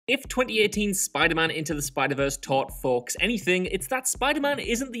If 2018's Spider-Man Into the Spider-Verse taught folks anything, it's that Spider-Man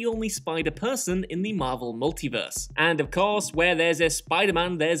isn't the only spider-person in the Marvel Multiverse. And of course, where there's a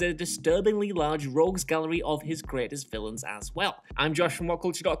Spider-Man, there's a disturbingly large rogues gallery of his greatest villains as well. I'm Josh from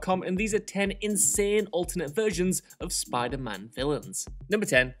WhatCulture.com, and these are 10 insane alternate versions of Spider-Man villains. Number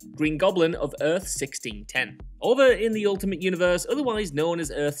 10. Green Goblin of Earth 1610. Over in the Ultimate Universe, otherwise known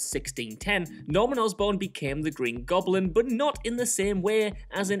as Earth 1610, Norman Osborn became the Green Goblin, but not in the same way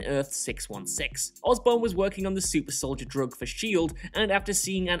as in Earth 616. Osborn was working on the super soldier drug for S.H.I.E.L.D., and after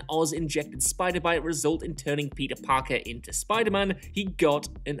seeing an Oz-injected spider bite result in turning Peter Parker into Spider-Man, he got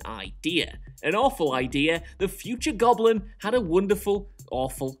an idea. An awful idea. The future Goblin had a wonderful,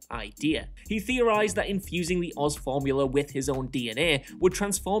 awful idea. He theorized that infusing the Oz formula with his own DNA would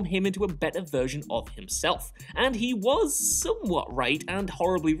transform him into a better version of himself. And he was somewhat right and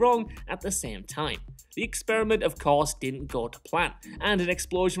horribly wrong at the same time. The experiment, of course, didn't go to plan, and an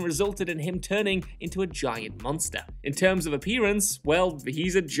explosion resulted in him turning into a giant monster. In terms of appearance, well,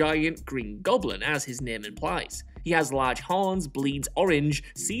 he's a giant green goblin, as his name implies. He has large horns, bleeds orange,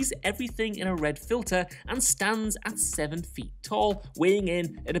 sees everything in a red filter, and stands at 7 feet tall, weighing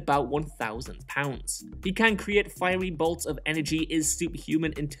in at about 1,000 pounds. He can create fiery bolts of energy, is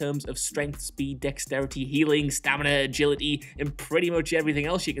superhuman in terms of strength, speed, dexterity, healing, stamina, agility, and pretty much everything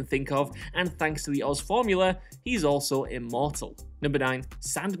else you can think of, and thanks to the Oz formula, he's also immortal. Number 9.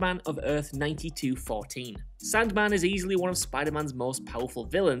 Sandman of Earth 9214. Sandman is easily one of Spider-Man's most powerful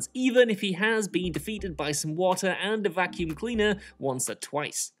villains, even if he has been defeated by some water and a vacuum cleaner once or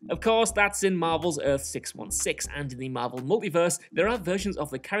twice. Of course, that's in Marvel's Earth 616, and in the Marvel Multiverse, there are versions of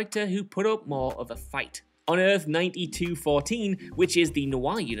the character who put up more of a fight. On Earth 9214, which is the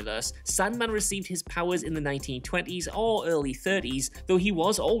Noir universe, Sandman received his powers in the 1920s or early 30s, though he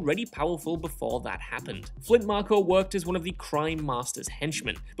was already powerful before that happened. Flint Marko worked as one of the Crime Master's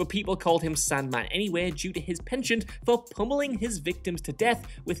henchmen, but people called him Sandman anyway due to his penchant for pummeling his victims to death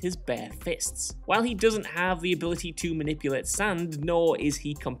with his bare fists. While he doesn't have the ability to manipulate sand, nor is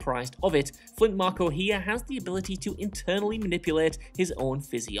he comprised of it, Flint Marko here has the ability to internally manipulate his own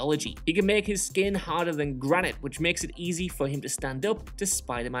physiology. He can make his skin harder than granite, which makes it easy for him to stand up to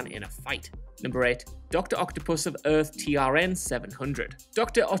Spider-Man in a fight. Number 8. Dr. Octopus of Earth TRN 700.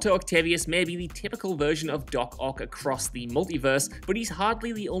 Dr. Otto Octavius may be the typical version of Doc Ock across the multiverse, but he's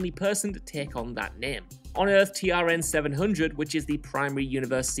hardly the only person to take on that name. On Earth TRN 700, which is the primary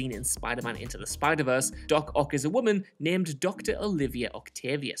universe seen in Spider-Man Into the Spider-Verse, Doc Ock is a woman named Dr. Olivia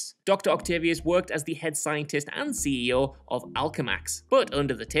Octavius. Dr. Octavius worked as the head scientist and CEO of Alchemax, but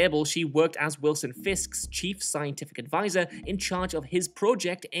under the table she worked as Wilson Fisk's chief scientific advisor in charge of his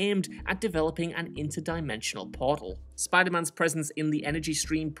project aimed at developing an interdimensional portal. Spider-Man's presence in the energy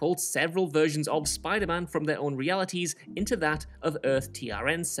stream pulled several versions of Spider-Man from their own realities into that of Earth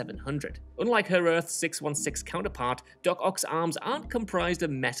TRN 700. Unlike her Earth 616 counterpart, Doc Ock's arms aren't comprised of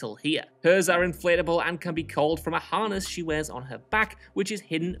metal here. Hers are inflatable and can be called from a harness she wears on her back, which is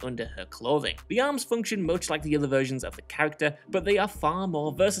hidden under her clothing. The arms function much like the other versions of the character, but they are far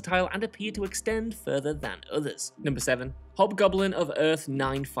more versatile and appear to extend further than others. Number 7. Hobgoblin of Earth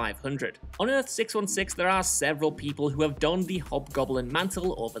 9500. On Earth 616, there are several people who have donned the Hobgoblin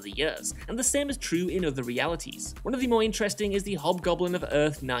mantle over the years, and the same is true in other realities. One of the more interesting is the Hobgoblin of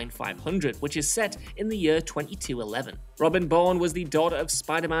Earth 9500, which is set in the year 2211. Robin Bourne was the daughter of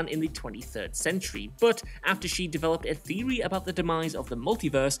Spider-Man in the 23rd century, but after she developed a theory about the demise of the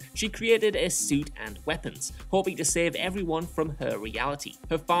multiverse, she created a suit and weapons, hoping to save everyone from her reality.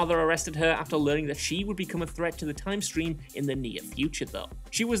 Her father arrested her after learning that she would become a threat to the time stream in the near future though.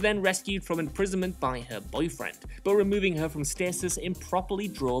 She was then rescued from imprisonment by her boyfriend, but removing her from stasis improperly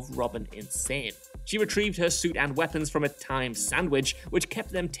drove Robin insane. She retrieved her suit and weapons from a time sandwich, which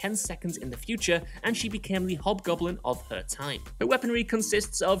kept them 10 seconds in the future, and she became the Hobgoblin of her time. Her weaponry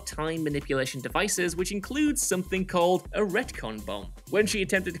consists of time manipulation devices, which includes something called a retcon bomb. When she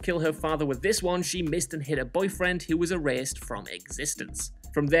attempted to kill her father with this one, she missed and hit her boyfriend, who was erased from existence.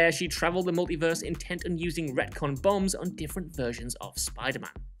 From there, she traveled the multiverse intent on using retcon bombs on different versions of Spider-Man.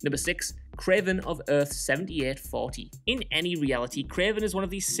 Number 6. Kraven of Earth 7840. In any reality, Kraven is one of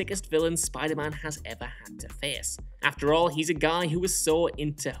the sickest villains Spider-Man has ever had to face. After all, he's a guy who was so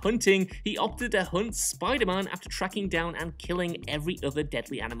into hunting, he opted to hunt Spider-Man after tracking down and killing every other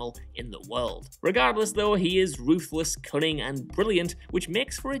deadly animal in the world. Regardless though, he is ruthless, cunning, and brilliant, which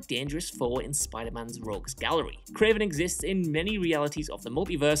makes for a dangerous foe in Spider-Man's rogues gallery. Kraven exists in many realities of the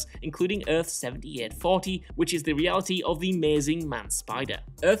multiverse, including Earth 7840, which is the reality of the Amazing Man Spider.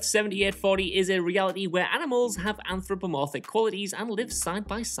 Earth 7840 is a reality where animals have anthropomorphic qualities and live side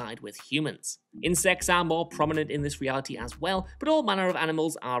by side with humans. Insects are more prominent in this reality as well, but all manner of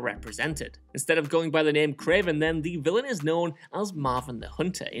animals are represented. Instead of going by the name Kraven then, the villain is known as Marvin the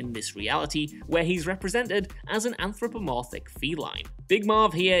Hunter in this reality, where he's represented as an anthropomorphic feline. Big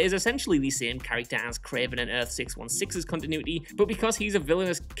Marv here is essentially the same character as Kraven in Earth 616's continuity, but because he's a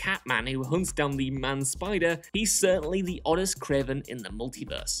villainous catman who hunts down the man-spider, he's certainly the oddest Kraven in the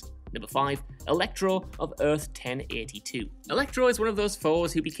multiverse. Number 5. Electro of Earth 1082. Electro is one of those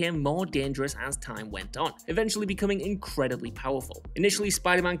foes who became more dangerous as time went on, eventually becoming incredibly powerful. Initially,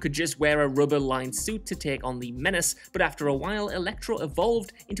 Spider-Man could just wear a rubber-lined suit to take on the menace, but after a while, Electro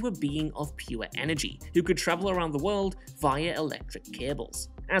evolved into a being of pure energy, who could travel around the world via electric cables.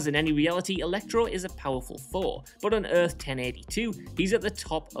 As in any reality, Electro is a powerful foe, but on Earth 1082, he's at the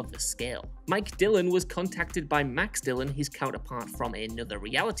top of the scale. Mike Dillon was contacted by Max Dillon, his counterpart from another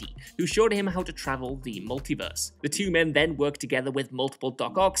reality, who showed him how to travel the multiverse. The two men then worked together with multiple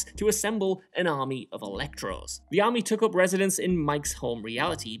Doc Ocks to assemble an army of Electros. The army took up residence in Mike's home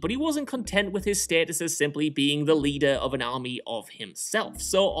reality, but he wasn't content with his status as simply being the leader of an army of himself,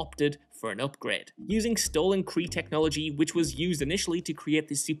 so opted for an upgrade. Using stolen Kree technology, which was used initially to create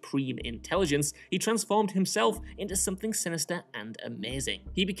the Supreme Intelligence, he transformed himself into something sinister and amazing.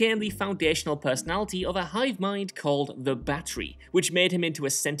 He became the foundational personality of a hive mind called the Battery, which made him into a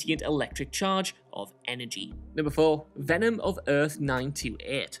sentient electric charge of energy. Number 4. Venom of Earth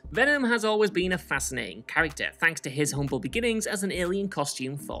 928. Venom has always been a fascinating character, thanks to his humble beginnings as an alien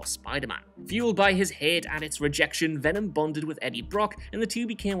costume for Spider-Man. Fueled by his hate and its rejection, Venom bonded with Eddie Brock, and the two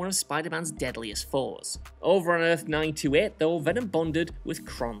became one of Spider-Man's deadliest foes. Over on Earth 928, though, Venom bonded with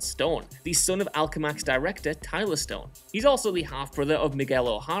Kron Stone, the son of Alchemax director Tyler Stone. He's also the half-brother of Miguel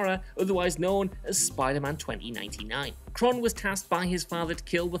O'Hara, otherwise known as Spider-Man 2099. Kron was tasked by his father to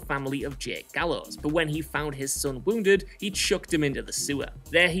kill the family of Jake Gallows, but when he found his son wounded, he chucked him into the sewer.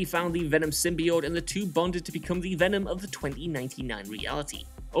 There he found the Venom symbiote, and the two bonded to become the Venom of the 2099 reality.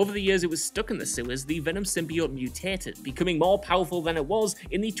 Over the years it was stuck in the sewers, the Venom symbiote mutated, becoming more powerful than it was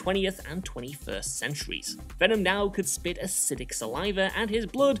in the 20th and 21st centuries. Venom now could spit acidic saliva, and his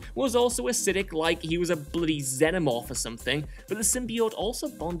blood was also acidic, like he was a bloody xenomorph or something, but the symbiote also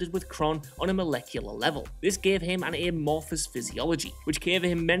bonded with Kron on a molecular level. This gave him an amorphous physiology, which gave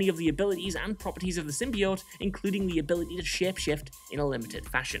him many of the abilities and properties of the symbiote, including the ability to shapeshift in a limited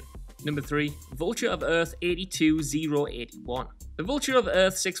fashion. Number 3. Vulture of Earth 82081. The Vulture of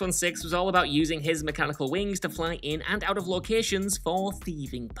Earth 616 was all about using his mechanical wings to fly in and out of locations for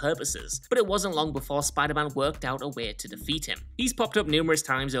thieving purposes, but it wasn't long before Spider-Man worked out a way to defeat him. He's popped up numerous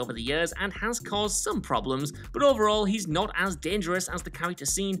times over the years and has caused some problems, but overall he's not as dangerous as the character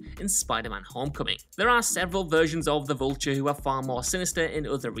seen in Spider-Man Homecoming. There are several versions of the Vulture who are far more sinister in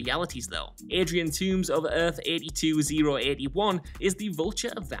other realities though. Adrian Toomes of Earth 82081 is the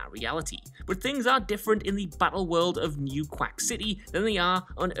Vulture of that reality, but things are different in the battle world of New Quack City than they are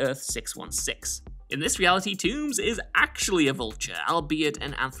on Earth 616. In this reality, Toomes is actually a vulture, albeit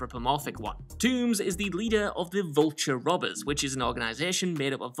an anthropomorphic one. Toomes is the leader of the Vulture Robbers, which is an organization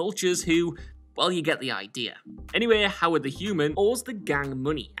made up of vultures who, well, you get the idea. Anyway, Howard the Human owes the gang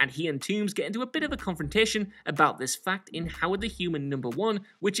money, and he and Toomes get into a bit of a confrontation about this fact in Howard the Human #1,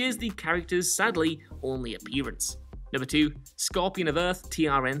 which is the character's, sadly, only appearance. Number 2. Scorpion of Earth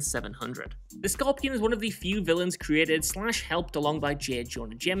TRN 700. The Scorpion is one of the few villains created / helped along by J.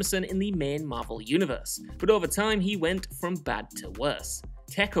 Jonah Jameson in the main Marvel universe, but over time he went from bad to worse.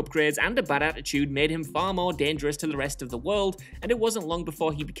 Tech upgrades and a bad attitude made him far more dangerous to the rest of the world, and it wasn't long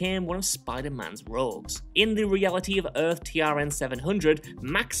before he became one of Spider-Man's rogues. In the reality of Earth TRN 700,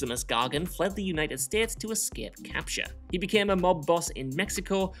 Maximus Gargan fled the United States to escape capture. He became a mob boss in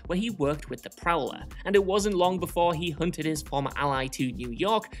Mexico where he worked with the Prowler, and it wasn't long before he hunted his former ally to New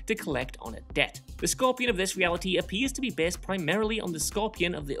York to collect on a debt. The Scorpion of this reality appears to be based primarily on the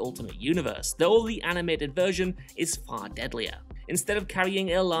Scorpion of the Ultimate Universe, though the animated version is far deadlier. Instead of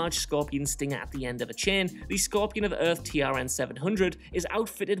carrying a large scorpion stinger at the end of a chain, the Scorpion of Earth TRN 700 is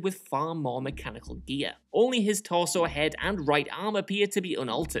outfitted with far more mechanical gear. Only his torso, head, and right arm appear to be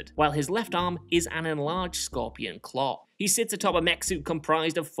unaltered, while his left arm is an enlarged scorpion claw. He sits atop a mech suit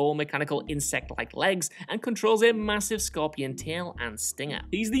comprised of 4 mechanical insect-like legs and controls a massive scorpion tail and stinger.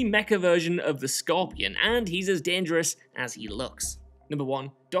 He's the mecha version of the Scorpion, and he's as dangerous as he looks. Number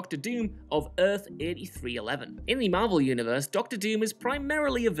 1. Doctor Doom of Earth 8311. In the Marvel Universe, Doctor Doom is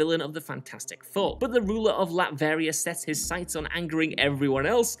primarily a villain of the Fantastic Four, but the ruler of Latveria sets his sights on angering everyone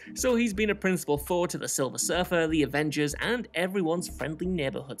else, so he's been a principal foe to the Silver Surfer, the Avengers, and everyone's friendly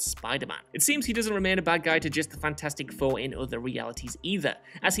neighborhood Spider-Man. It seems he doesn't remain a bad guy to just the Fantastic Four in other realities either,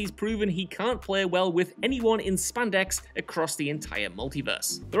 as he's proven he can't play well with anyone in spandex across the entire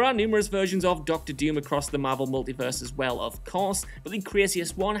multiverse. There are numerous versions of Doctor Doom across the Marvel multiverse as well, of course, but the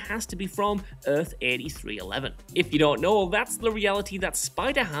craziest one has to be from Earth 8311. If you don't know, that's the reality that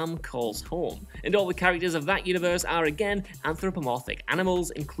Spider-Ham calls home, and all the characters of that universe are again anthropomorphic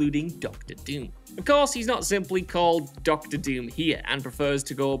animals, including Doctor Doom. Of course, he's not simply called Doctor Doom here, and prefers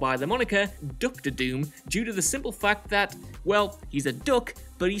to go by the moniker Doctor Doom due to the simple fact that, well, he's a duck,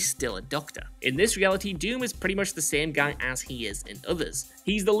 but he's still a doctor. In this reality, Doom is pretty much the same guy as he is in others.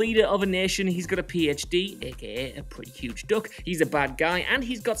 He's the leader of a nation, he's got a PhD, aka a pretty huge duck, he's a bad guy, and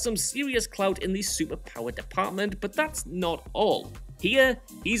he's got some serious clout in the superpower department, but that's not all. Here,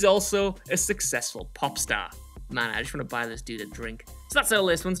 he's also a successful pop star. Man, I just want to buy this dude a drink. So that's our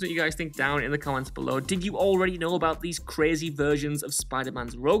list. Want to know what you guys think down in the comments below. Did you already know about these crazy versions of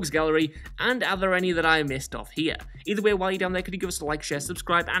Spider-Man's Rogues Gallery? And are there any that I missed off here? Either way, while you're down there, could you give us a like, share,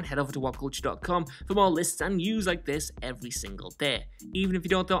 subscribe, and head over to whatculture.com for more lists and news like this every single day. Even if you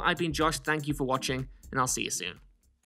don't though, I've been Josh, thank you for watching, and I'll see you soon.